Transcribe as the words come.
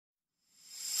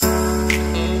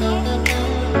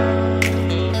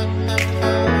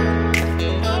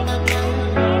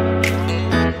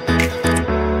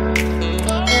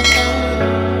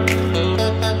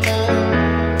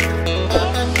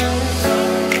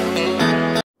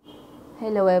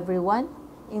Hello everyone.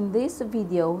 In this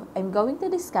video, I'm going to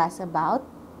discuss about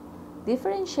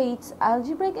differentiates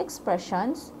algebraic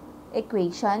expressions,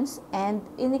 equations, and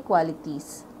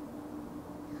inequalities.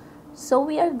 So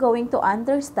we are going to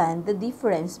understand the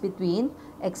difference between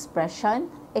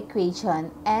expression,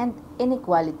 equation, and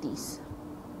inequalities.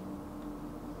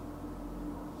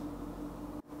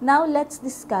 Now let's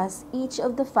discuss each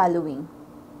of the following.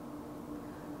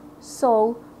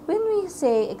 So when we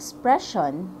say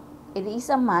expression, it is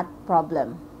a math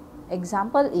problem.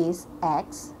 Example is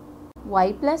x,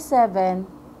 y plus 7,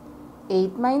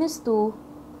 8 minus 2,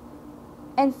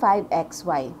 and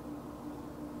 5xy.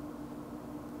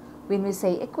 When we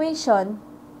say equation,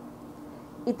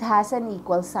 it has an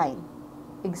equal sign.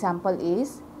 Example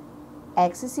is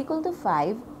x is equal to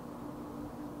 5,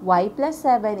 y plus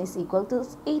 7 is equal to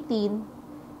 18,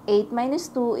 8 minus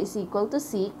 2 is equal to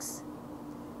 6,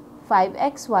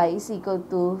 5xy is equal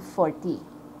to 40.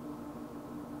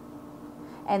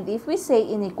 And if we say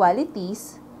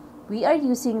inequalities, we are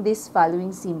using these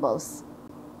following symbols.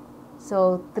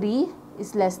 So 3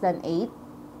 is less than 8,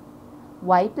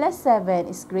 y plus 7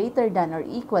 is greater than or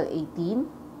equal 18,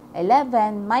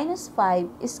 11 minus 5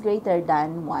 is greater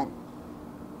than 1.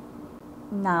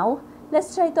 Now,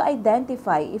 let's try to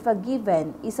identify if a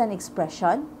given is an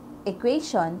expression,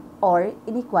 equation, or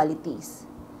inequalities.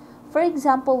 For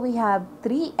example, we have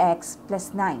 3x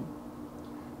plus 9.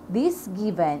 This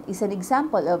given is an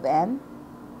example of an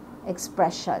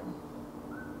expression.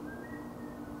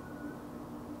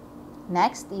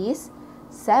 Next is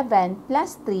 7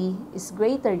 plus 3 is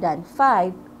greater than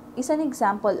 5 is an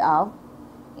example of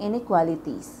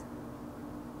inequalities.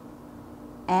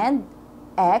 And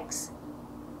x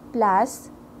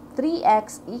plus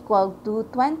 3x equal to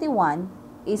 21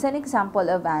 is an example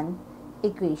of an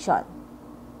equation.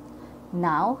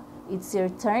 Now, it's your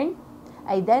turn.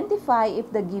 Identify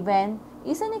if the given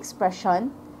is an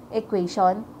expression,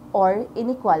 equation, or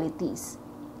inequalities.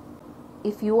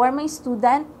 If you are my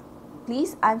student,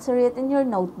 please answer it in your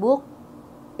notebook.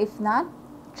 If not,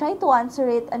 try to answer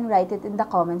it and write it in the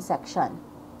comment section.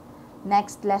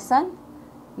 Next lesson,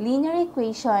 linear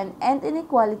equation and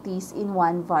inequalities in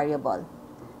one variable.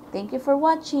 Thank you for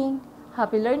watching.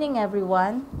 Happy learning,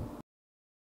 everyone!